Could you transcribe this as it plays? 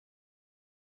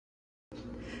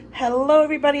Hello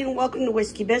everybody and welcome to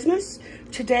Whiskey Business.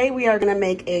 Today we are going to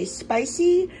make a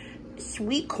spicy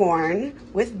sweet corn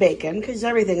with bacon because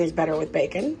everything is better with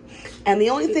bacon. And the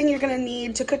only thing you're going to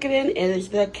need to cook it in is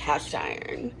the cast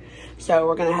iron. So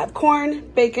we're going to have corn,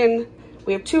 bacon,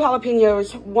 we have 2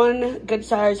 jalapenos, 1 good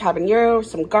sized habanero,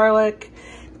 some garlic,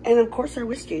 and of course our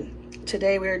whiskey.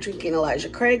 Today we are drinking Elijah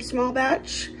Craig small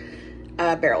batch,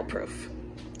 barrel proof.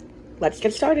 Let's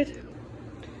get started.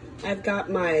 I've got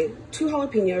my 2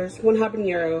 jalapenos, 1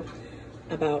 habanero,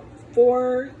 about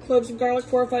 4 cloves of garlic,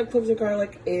 4 or 5 cloves of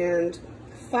garlic, and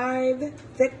 5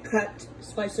 thick cut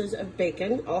slices of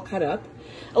bacon, all cut up.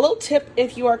 A little tip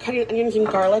if you are cutting onions and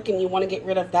garlic and you want to get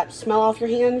rid of that smell off your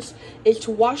hands is to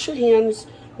wash your hands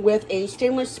with a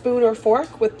stainless spoon or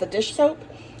fork with the dish soap.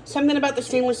 Something about the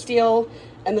stainless steel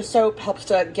and the soap helps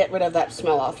to get rid of that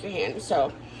smell off your hands.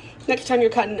 So next time you're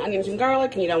cutting onions and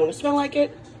garlic and you don't want to smell like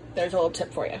it, there's a little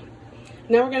tip for you.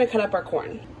 Now we're going to cut up our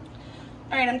corn.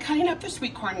 All right, I'm cutting up the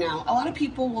sweet corn now. A lot of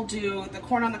people will do the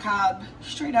corn on the cob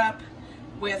straight up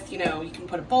with, you can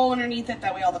put a bowl underneath it.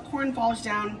 That way all the corn falls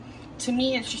down. To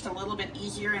me, it's just a little bit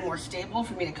easier and more stable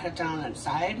for me to cut it down on the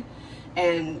side.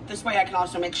 And this way I can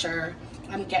also make sure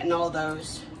I'm getting all of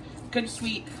those good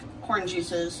sweet corn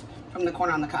juices from the corn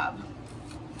on the cob.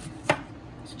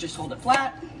 So just hold it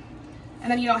flat, and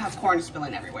then you don't have corn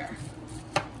spilling everywhere.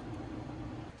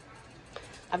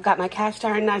 I've got my cast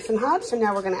iron nice and hot, so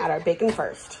now we're going to add our bacon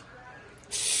first.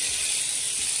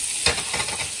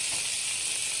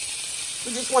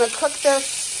 We just want to cook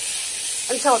this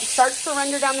until it starts to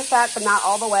render down the fat, but not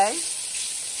all the way.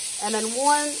 And then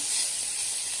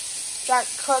once that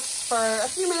cooks for a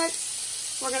few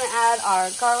minutes, we're going to add our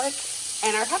garlic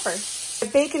and our pepper. The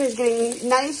bacon is getting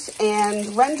nice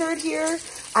and rendered here.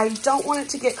 I don't want it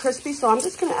to get crispy, so I'm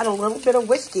just going to add a little bit of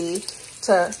whiskey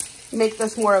to make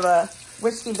this more of a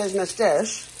whiskey business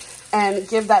dish and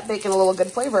give that bacon a little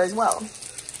good flavor as well.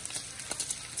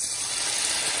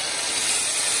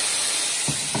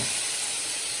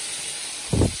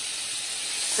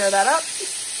 Stir that up,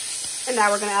 and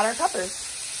now we're going to add our peppers.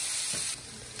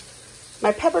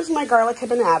 My peppers and my garlic have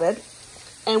been added,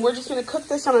 and we're just going to cook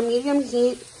this on a medium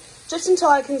heat just until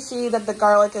I can see that the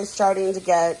garlic is starting to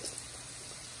get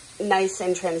nice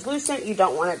and translucent. You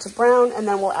don't want it to brown, and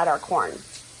then we'll add our corn.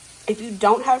 If you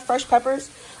don't have fresh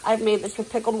peppers, I've made this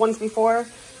with pickled ones before,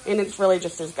 and it's really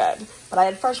just as good. But I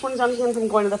had fresh ones on hand from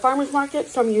going to the farmer's market,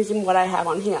 so I'm using what I have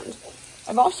on hand.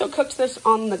 I've also cooked this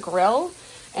on the grill,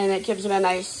 and it gives it a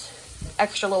nice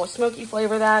extra little smoky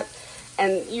flavor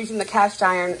and using the cast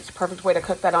iron, it's a perfect way to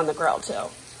cook that on the grill too.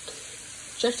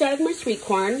 Just added my sweet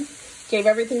corn, gave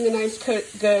everything the nice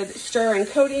good stir and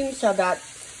coating so that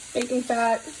bacon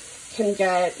fat can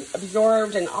get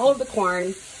absorbed in all of the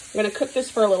corn. I'm going to cook this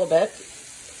for a little bit.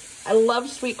 I love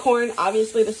sweet corn.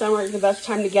 Obviously, the summer is the best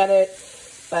time to get it,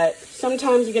 but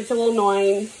sometimes it gets a little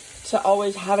annoying to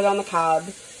always have it on the cob.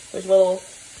 There's little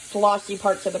flossy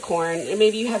parts of the corn, and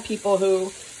maybe you have people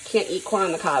who can't eat corn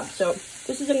on the cob. So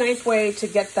this is a nice way to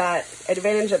get that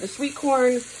advantage of the sweet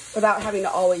corn without having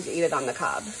to always eat it on the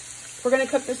cob. We're going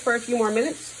to cook this for a few more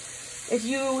minutes. If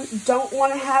you don't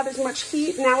want to have as much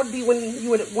heat, now would be when you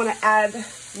would want to add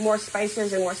more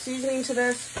spices and more seasoning to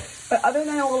this. But other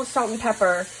than a little salt and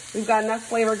pepper, we've got enough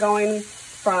flavor going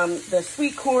from the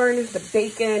sweet corn, the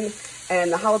bacon,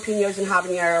 and the jalapenos and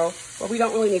habanero, where we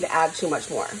don't really need to add too much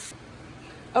more.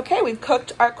 Okay, we've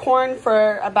cooked our corn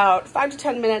for about 5 to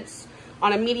 10 minutes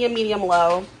on a medium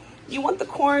low. You want the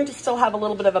corn to still have a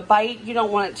little bit of a bite. You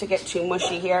don't want it to get too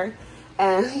mushy here.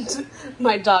 And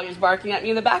my dog is barking at me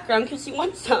in the background because he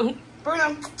wants some.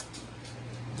 Bruno,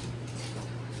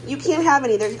 you can't have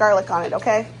any. There's garlic on it,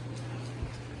 okay?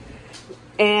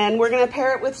 And we're going to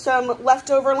pair it with some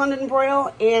leftover London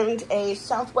broil and a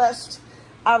Southwest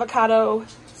avocado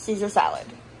Caesar salad.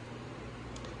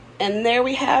 And there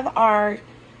we have our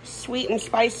sweet and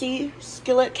spicy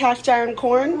skillet cast iron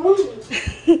corn,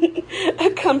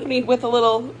 accompanied with a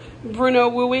little Bruno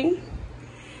wooing.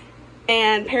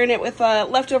 And pairing it with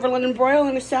leftover London broil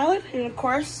and a salad, and of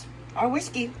course, our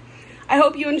whiskey. I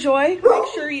hope you enjoy.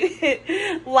 Make sure you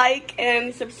hit like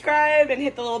and subscribe and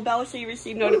hit the little bell so you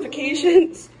receive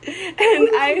notifications. And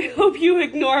I hope you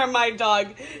ignore my dog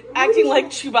acting like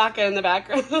Chewbacca in the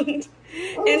background.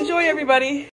 Enjoy, everybody.